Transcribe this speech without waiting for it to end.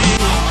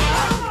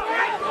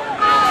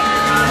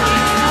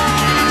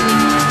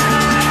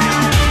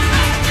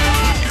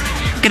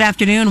Good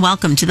afternoon.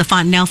 Welcome to the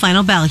Fontanelle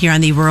Final Bell here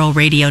on the Rural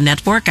Radio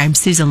Network. I'm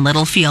Susan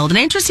Littlefield. An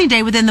interesting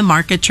day within the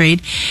market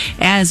trade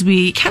as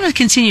we kind of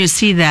continue to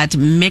see that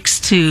mix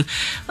to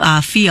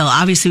feel.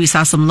 Obviously, we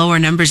saw some lower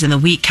numbers in the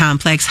wheat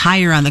complex,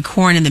 higher on the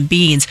corn and the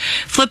beans.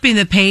 Flipping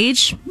the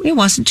page, it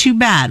wasn't too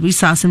bad. We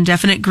saw some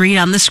definite green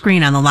on the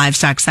screen on the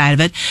livestock side of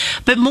it.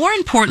 But more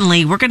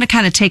importantly, we're going to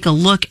kind of take a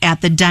look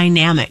at the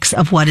dynamics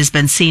of what has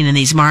been seen in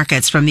these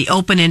markets, from the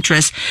open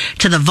interest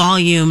to the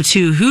volume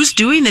to who's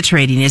doing the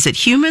trading. Is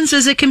it humans?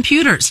 Is it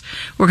computers?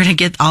 We're going to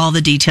get all the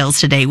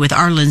details today with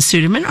Arlan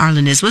Suderman.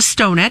 Arlan is with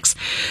StoneX.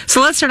 So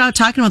let's start out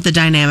talking about the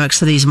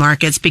dynamics of these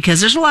markets,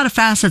 because there's a lot of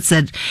facets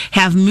that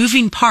have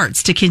moving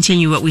parts to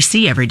continue what we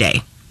see every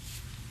day.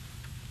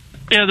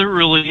 Yeah, there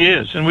really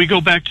is. And we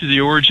go back to the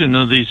origin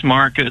of these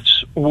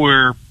markets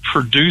where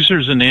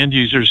producers and end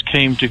users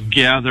came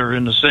together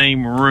in the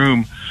same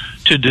room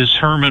to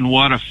determine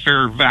what a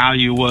fair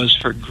value was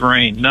for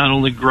grain. Not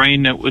only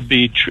grain that would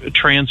be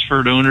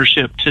transferred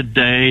ownership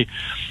today,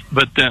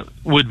 but that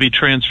would be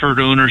transferred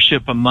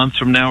ownership a month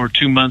from now or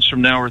 2 months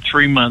from now or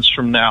 3 months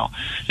from now.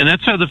 And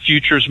that's how the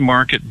futures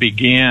market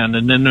began.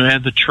 And then we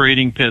had the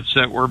trading pits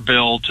that were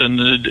built, and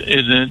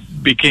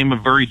it became a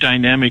very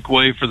dynamic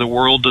way for the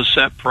world to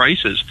set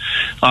prices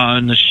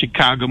in the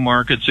Chicago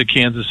markets, the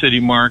Kansas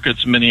City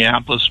markets,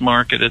 Minneapolis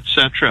market,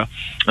 etc.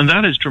 And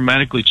that has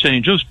dramatically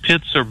changed. Those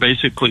pits are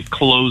basically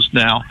closed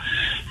now,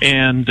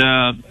 and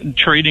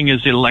trading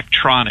is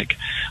electronic.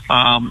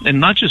 And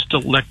not just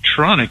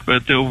electronic,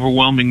 but the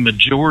overwhelming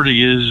majority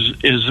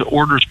is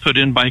orders put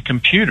in by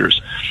computers.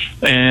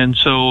 And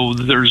so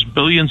there's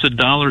billions of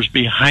dollars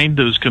behind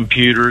those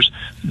computers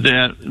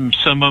that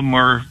some of them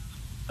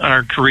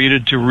are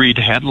created to read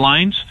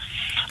headlines.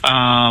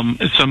 Some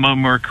of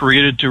them are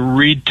created to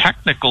read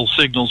technical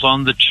signals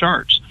on the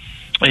charts.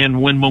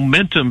 And when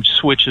momentum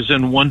switches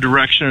in one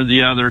direction or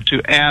the other,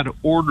 to add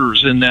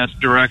orders in that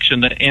direction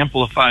to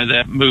amplify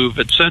that move,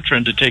 et cetera,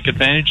 and to take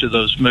advantage of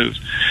those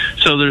moves.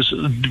 So there's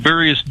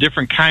various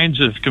different kinds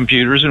of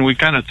computers, and we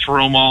kind of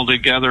throw them all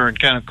together and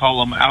kind of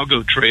call them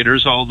algo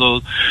traders,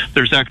 although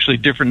there's actually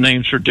different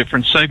names for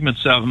different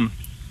segments of them.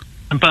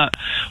 But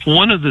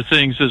one of the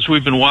things is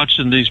we've been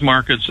watching these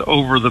markets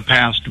over the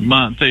past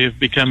month. They have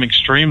become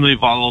extremely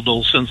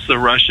volatile since the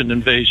Russian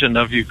invasion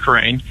of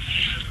Ukraine.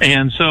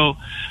 And so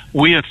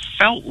we have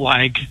felt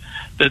like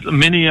that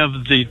many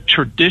of the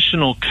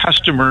traditional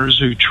customers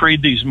who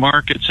trade these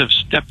markets have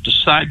stepped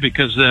aside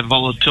because of that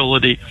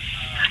volatility,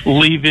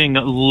 leaving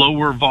a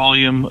lower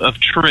volume of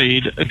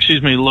trade,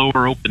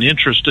 lower open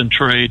interest in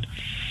trade,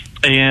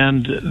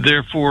 and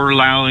therefore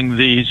allowing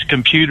these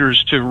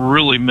computers to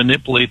really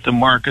manipulate the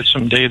markets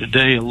from day to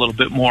day a little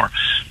bit more.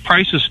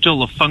 Price is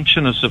still a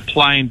function of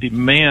supply and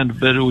demand,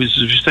 but it was,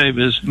 as you say,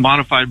 is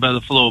modified by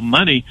the flow of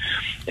money.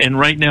 And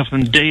right now,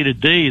 from day to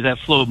day, that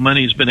flow of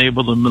money has been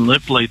able to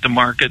manipulate the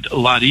market a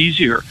lot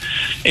easier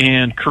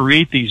and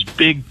create these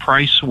big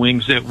price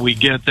swings that we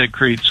get that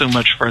create so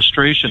much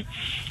frustration.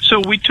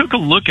 So we took a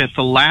look at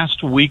the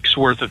last week's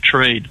worth of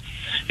trade.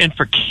 And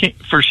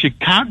for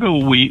Chicago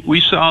wheat, we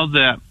saw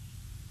that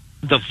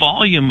the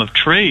volume of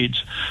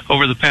trades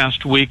over the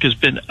past week has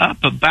been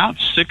up about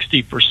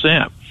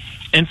 60%.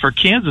 And for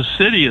Kansas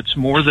City, it's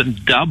more than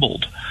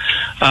doubled.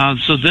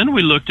 So then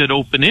we looked at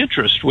open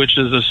interest, which,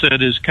 as I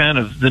said, is kind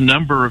of the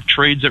number of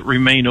trades that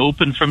remain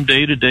open from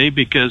day to day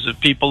because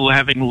of people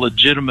having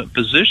legitimate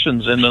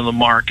positions into the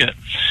market.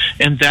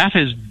 And that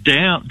has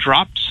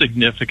dropped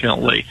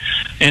significantly.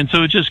 And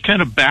so it just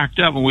kind of backed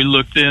up, and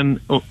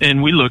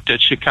we looked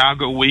at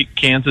Chicago wheat,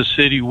 Kansas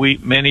City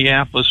wheat,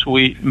 Minneapolis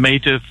wheat,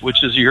 Matif,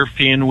 which is the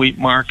European wheat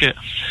market.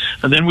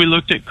 And then we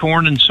looked at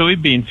corn and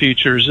soybean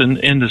futures, and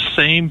the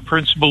same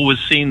principle was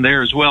seen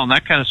there as well. And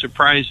that kind of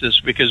surprised us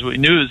because we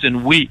knew it was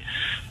in wheat.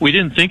 We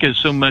didn't think it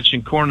so much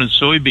in corn and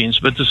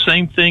soybeans, but the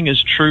same thing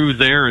is true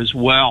there as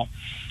well.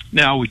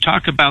 Now, we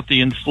talk about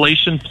the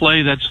inflation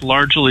play. That's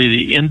largely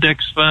the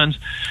index funds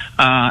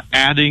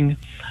adding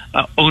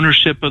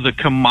ownership of the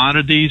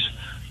commodities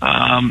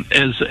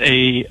as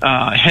a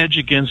hedge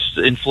against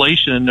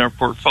inflation in their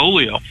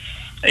portfolio.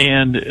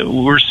 And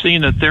we're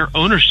seeing that their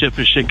ownership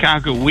of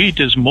Chicago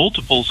wheat is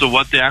multiples of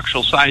what the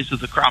actual size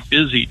of the crop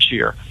is each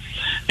year.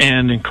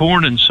 And in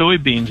corn and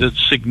soybeans, a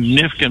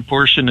significant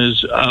portion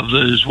is of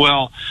it as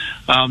well,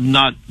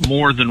 not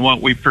more than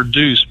what we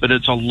produce, but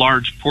it's a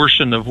large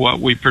portion of what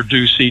we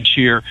produce each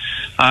year.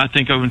 I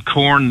think in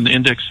corn, the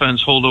index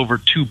funds hold over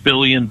 2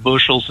 billion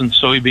bushels. In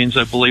soybeans,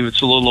 I believe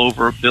it's a little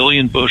over 1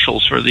 billion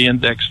bushels for the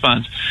index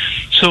funds.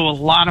 So a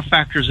lot of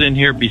factors in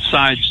here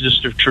besides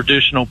just a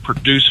traditional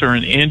producer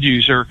and end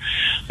user,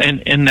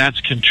 and that's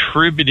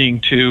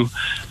contributing to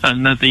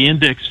that the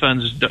index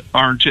funds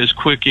aren't as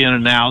quick in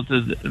and out,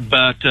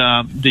 but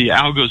the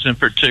algos in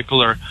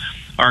particular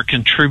are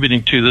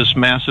contributing to this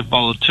massive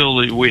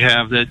volatility we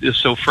have that is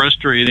so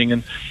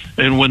frustrating.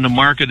 And when the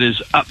market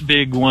is up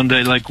big one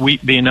day, like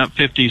wheat being up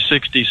 50,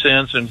 60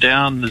 cents and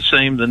down the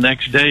same the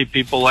next day,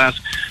 people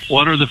ask,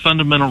 what are the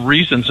fundamental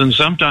reasons? And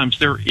sometimes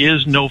there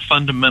is no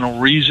fundamental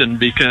reason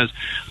because,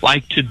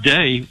 like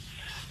today,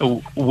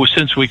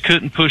 Since we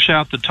couldn't push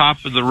out the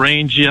top of the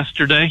range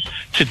yesterday,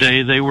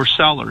 today they were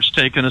sellers,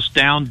 taking us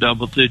down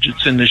double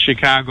digits in the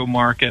Chicago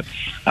market.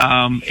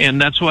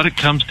 And that's what it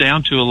comes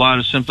down to, a lot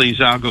of simply these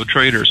algo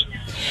traders.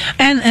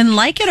 And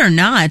like it or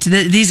not,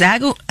 these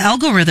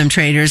algorithm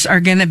traders are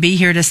going to be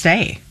here to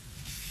stay.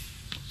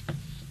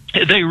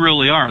 They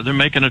really are. They're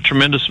making a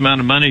tremendous amount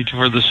of money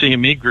for the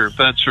CME group,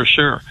 that's for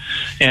sure.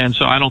 And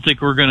so I don't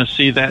think we're going to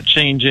see that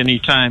change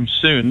anytime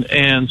soon.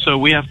 And so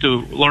we have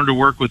to learn to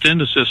work within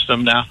the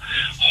system now.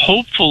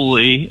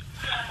 Hopefully,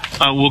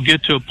 we'll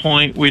get to a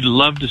point we'd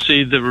love to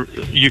see the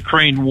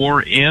Ukraine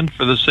war end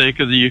for the sake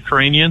of the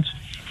Ukrainians.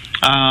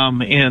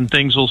 And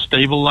things will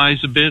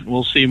stabilize a bit.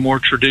 We'll see more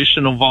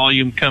traditional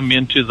volume come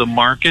into the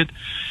market,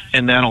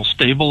 and that'll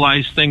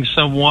stabilize things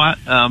somewhat.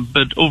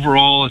 But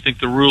overall, I think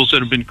the rules that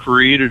have been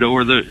created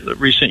over the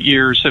recent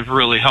years have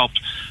really helped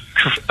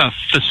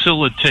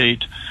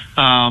facilitate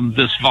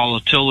this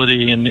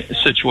volatility in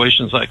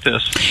situations like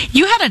this.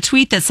 You had a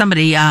tweet that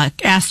somebody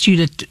asked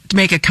you to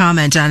make a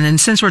comment on, and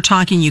since we're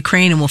talking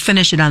Ukraine, and we'll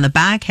finish it on the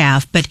back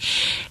half, but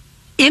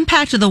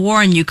impact of the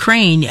war in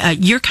Ukraine,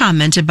 your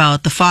comment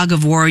about the fog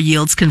of war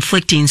yields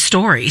conflicting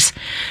stories.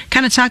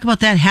 Kind of talk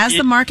about that. Has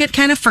the market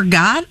kind of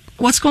forgot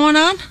what's going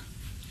on?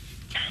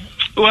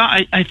 Well,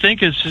 I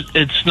think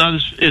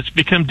it's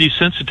become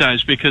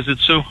desensitized because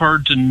it's so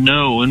hard to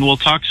know, and we'll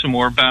talk some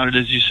more about it,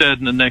 as you said,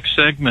 in the next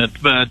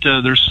segment. But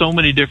there's so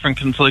many different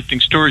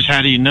conflicting stories.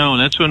 How do you know?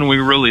 And that's when we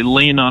really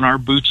lean on our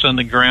boots on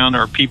the ground,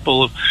 our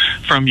people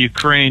from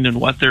Ukraine, and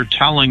what they're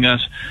telling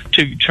us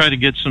to try to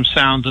get some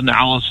sound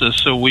analysis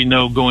so we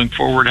know going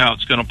forward how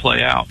it's going to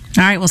play out.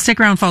 All right, well,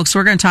 stick around, folks.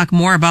 We're going to talk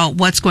more about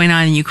what's going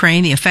on in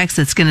Ukraine, the effects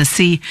it's going to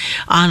see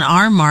on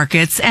our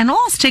markets, and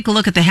also take a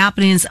look at the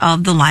happenings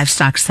of the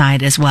livestock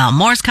side as well.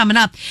 More's coming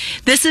up.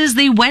 This is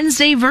the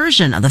Wednesday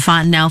version of the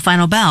Fontanelle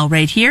Final Bell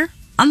right here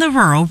on the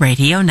Rural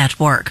Radio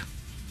Network.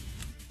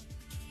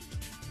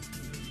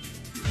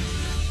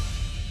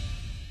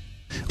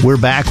 We're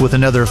back with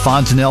another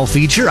Fontanelle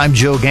feature. I'm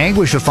Joe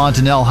Gangwish of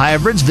Fontanelle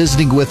Hybrids,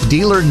 visiting with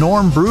dealer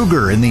Norm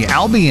Bruger in the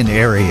Albion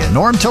area.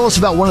 Norm, tell us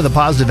about one of the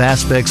positive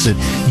aspects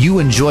that you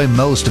enjoy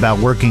most about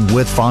working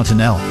with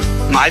Fontanelle.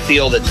 I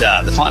feel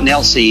that the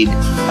Fontanelle seed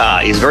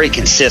is very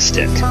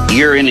consistent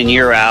year in and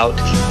year out.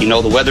 You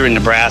know, the weather in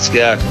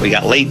Nebraska, we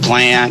got late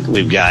plant,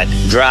 we've got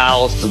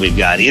drought, we've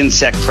got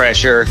insect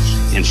pressure,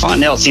 and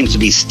Fontanelle seems to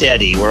be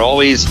steady. We're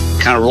always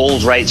kind of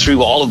rolls right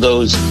through all of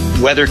those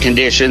weather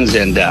conditions,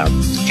 and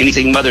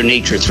anything Mother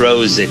Nature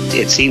throws,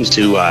 it seems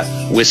to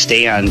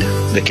withstand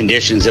the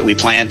conditions that we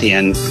plant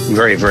in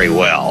very, very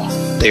well.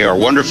 They are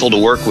wonderful to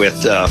work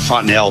with,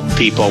 Fontanelle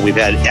people. We've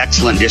had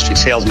excellent district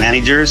sales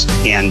managers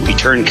and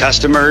return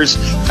customers.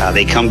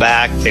 They come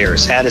back, they're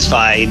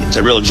satisfied. It's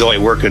a real joy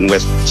working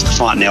with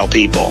Fontanelle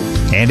people.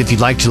 And if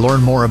you'd like to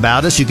learn more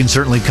about us, you can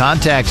certainly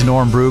contact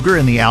Norm Bruger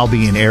in the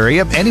Albion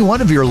area, any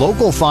one of your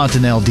local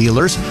Fontanelle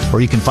dealers,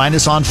 or you can find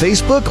us on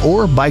Facebook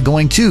or by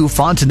going to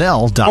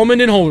fontanelle.com.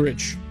 Holman and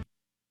Holrich.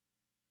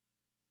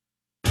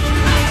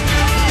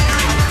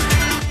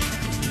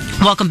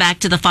 Welcome back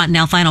to the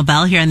Fontanelle Final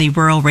Bell here on the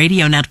Rural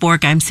Radio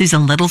Network. I'm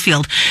Susan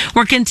Littlefield.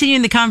 We're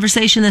continuing the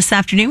conversation this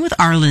afternoon with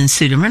Arlan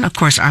Suderman. Of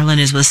course, Arlan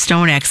is with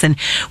StoneX, and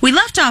we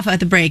left off at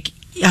the break.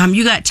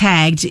 You got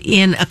tagged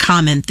in a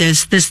comment.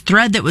 There's this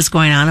thread that was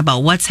going on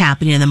about what's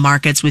happening in the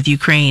markets with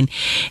Ukraine.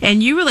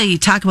 And you really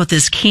talk about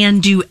this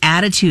can-do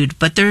attitude,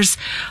 but there's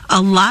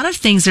a lot of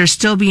things that are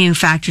still being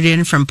factored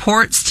in, from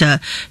ports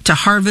to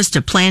harvest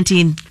to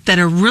planting, that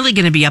are really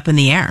going to be up in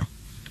the air.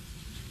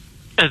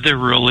 There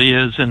really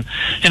is. And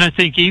I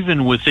think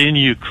even within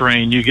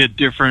Ukraine, you get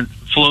different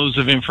flows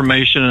of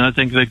information, and I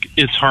think that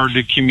it's hard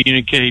to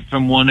communicate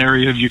from one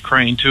area of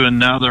Ukraine to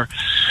another.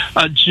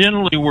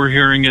 Generally, we're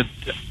hearing it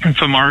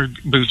from our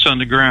boots on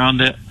the ground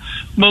that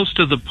most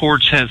of the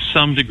ports have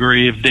some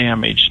degree of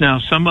damage. Now,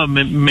 some of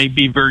them may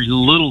be very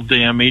little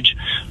damage.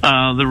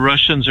 The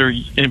Russians are,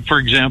 for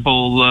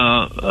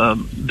example,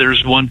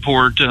 there's one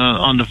port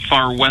on the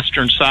far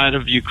western side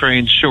of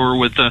Ukraine's shore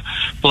with the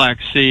Black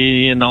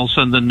Sea, and all of a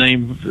sudden the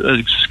name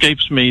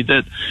escapes me,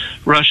 that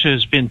Russia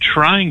has been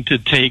trying to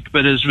take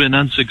but has been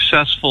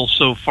unsuccessful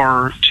so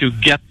far to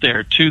get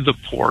there to the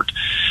port.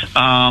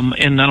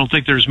 And I don't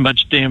think there's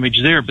much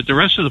damage there. But the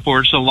rest of the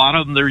ports, a lot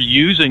of them they're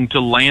using to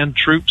land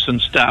troops and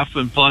stuff,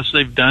 and plus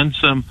they've done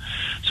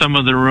some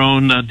of their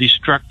own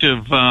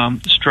destructive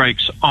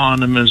strikes on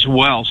them as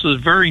well. So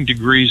there's varying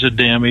degrees of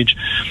damage.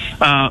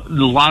 A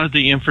lot of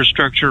the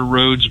infrastructure,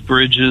 roads,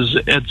 bridges,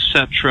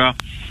 etc.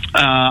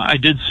 I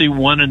did see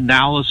one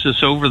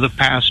analysis over the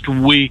past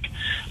week,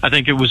 I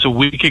think it was a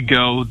week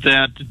ago,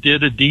 that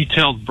did a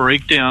detailed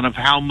breakdown of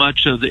how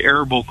much of the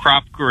arable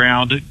crop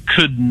ground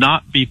could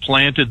not be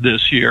planted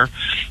this year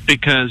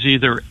because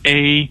either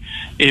A,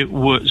 it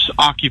was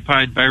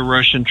occupied by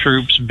Russian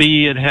troops,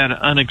 B, it had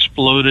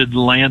unexploded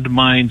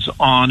landmines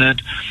on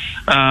it,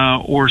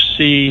 or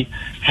C,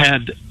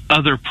 had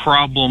other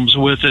problems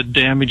with it,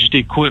 damaged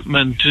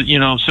equipment,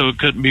 so it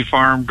couldn't be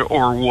farmed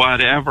or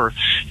whatever.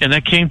 And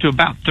that came to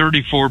about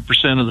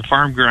 34% of the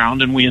farm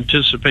ground, and we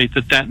anticipate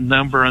that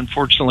number,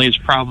 unfortunately, is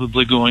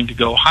probably going to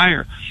go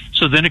higher.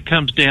 So then it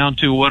comes down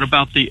to what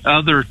about the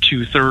other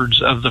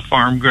 2/3 of the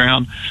farm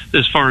ground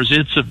as far as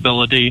its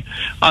ability.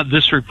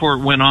 This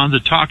report went on to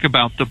talk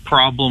about the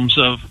problems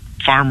of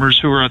farmers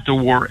who are at the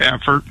war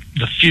effort,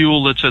 the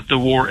fuel that's at the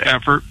war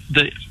effort,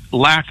 the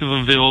lack of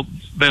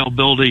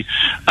availability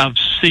of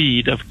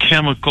seed, of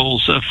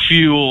chemicals, of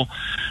fuel.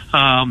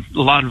 A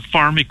lot of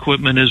farm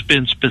equipment has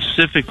been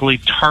specifically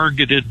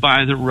targeted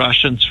by the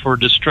Russians for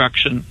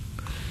destruction.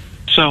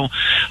 So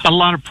a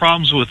lot of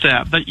problems with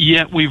that, but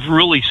yet we've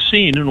really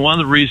seen, and one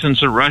of the reasons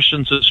the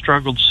Russians have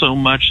struggled so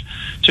much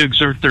to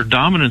exert their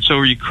dominance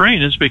over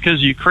Ukraine is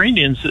because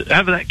Ukrainians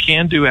have that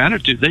can-do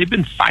attitude. They've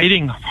been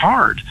fighting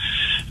hard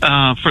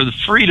for the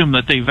freedom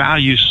that they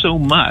value so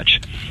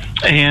much.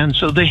 And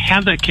so they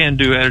have that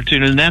can-do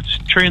attitude, and that's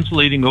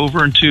translating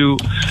over into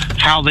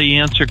how they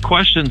answer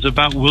questions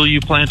about, will you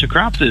plant a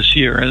crop this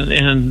year?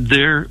 And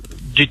they're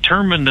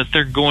determined that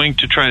they're going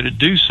to try to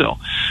do so.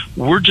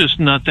 We're just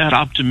not that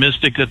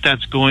optimistic that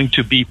that's going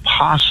to be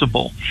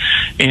possible.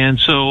 And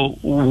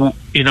so,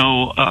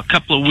 a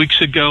couple of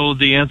weeks ago,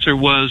 the answer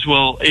was,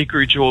 well,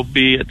 acreage will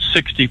be at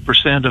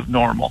 60% of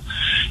normal.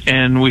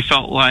 And we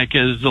felt like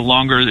as the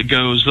longer it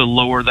goes, the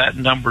lower that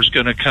number is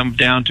going to come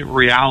down to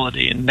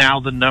reality. And now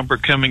the number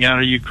coming out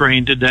of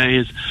Ukraine today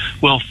is,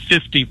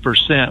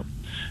 50%.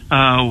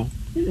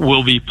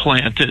 Will be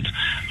planted.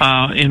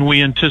 And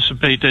we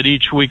anticipate that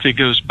each week that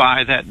goes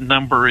by, that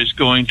number is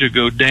going to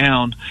go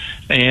down.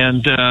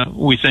 And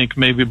we think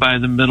maybe by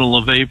the middle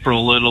of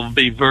April, it'll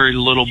be very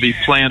little be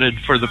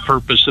planted for the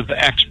purpose of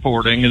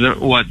exporting.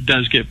 And what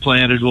does get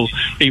planted will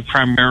be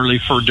primarily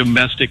for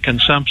domestic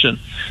consumption.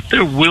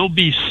 There will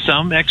be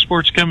some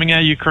exports coming out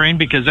of Ukraine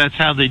because that's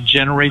how they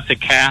generate the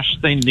cash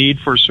they need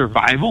for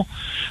survival.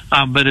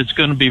 But it's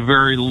going to be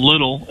very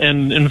little.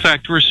 And in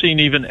fact, we're seeing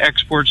even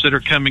exports that are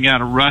coming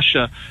out of Russia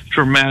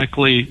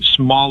dramatically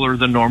smaller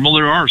than normal.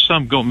 There are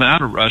some going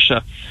out of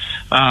Russia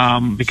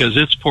because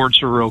its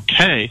ports are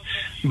okay,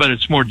 but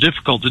it's more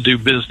difficult to do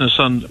business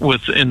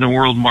in the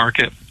world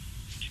market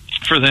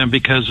for them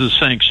because of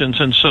sanctions,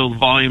 and so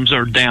volumes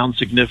are down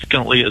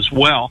significantly as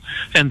well,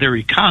 and their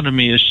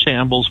economy is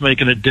shambles,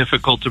 making it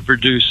difficult to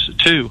produce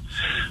too.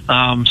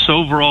 So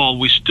overall,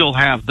 we still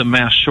have the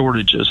mass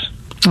shortages.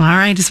 All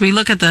right, as we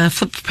look at the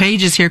flip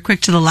pages here,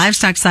 quick to the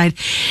livestock side,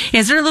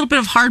 is there a little bit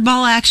of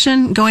hardball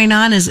action going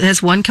on,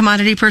 as one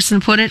commodity person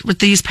put it, with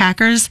these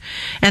packers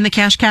and the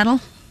cash cattle?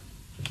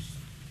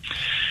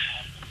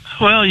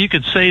 Well, you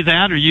could say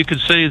that, or you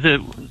could say that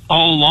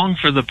all along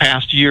for the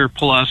past year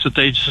plus that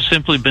they've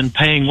simply been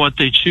paying what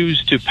they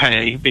choose to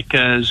pay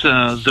because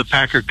the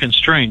packer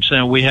constraints.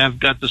 Now, we have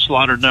got the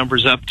slaughter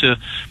numbers up to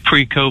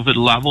pre-COVID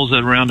levels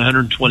at around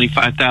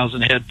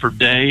 125,000 head per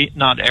day,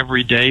 not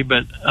every day,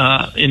 but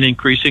an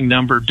increasing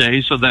number of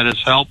days, so that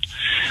has helped.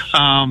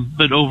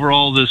 But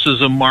overall, this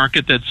is a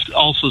market that's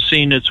also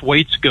seen its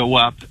weights go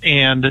up,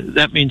 and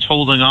that means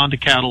holding on to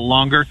cattle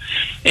longer.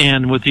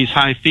 And with these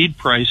high feed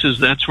prices,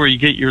 that's where you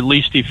get your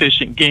least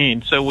efficient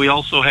gain. So we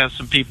also have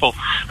some people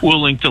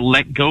willing to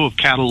let go of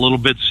cattle a little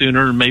bit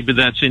sooner, and maybe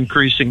that's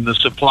increasing the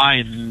supply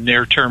in the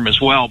near term as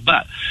well.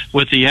 But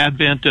with the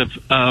advent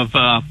of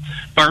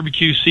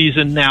barbecue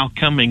season now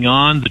coming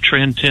on, the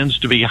trend tends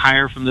to be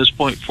higher from this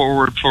point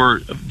forward for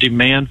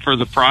demand for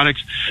the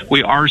products.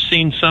 We are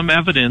seeing some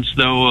evidence,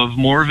 though, of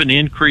more of an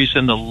increase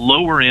in the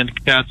lower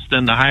end cuts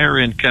than the higher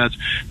end cuts.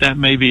 That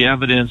may be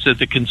evidence that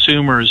the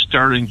consumer is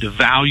starting to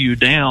value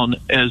down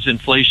as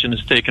inflation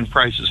has taken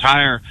prices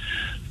higher,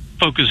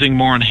 focusing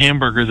more on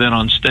hamburger than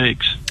on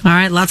steaks. All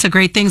right, lots of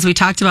great things we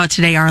talked about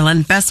today,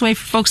 Arlan. Best way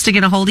for folks to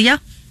get a hold of you?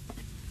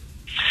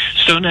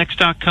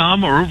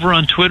 StoneX.com or over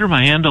on Twitter.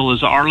 My handle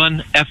is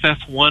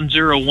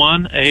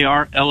ArlanFF101,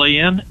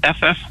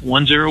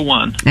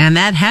 ARLANFF101. And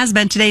that has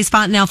been today's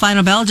Fontanelle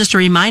Final Bell. Just a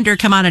reminder,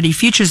 commodity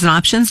futures and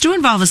options do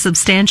involve a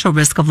substantial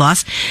risk of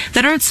loss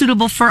that aren't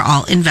suitable for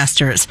all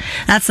investors.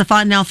 That's the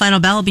Fontanelle Final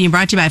Bell being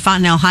brought to you by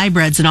Fontanelle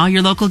Hybrids and all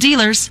your local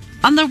dealers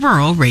on the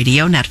Rural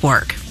Radio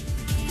Network.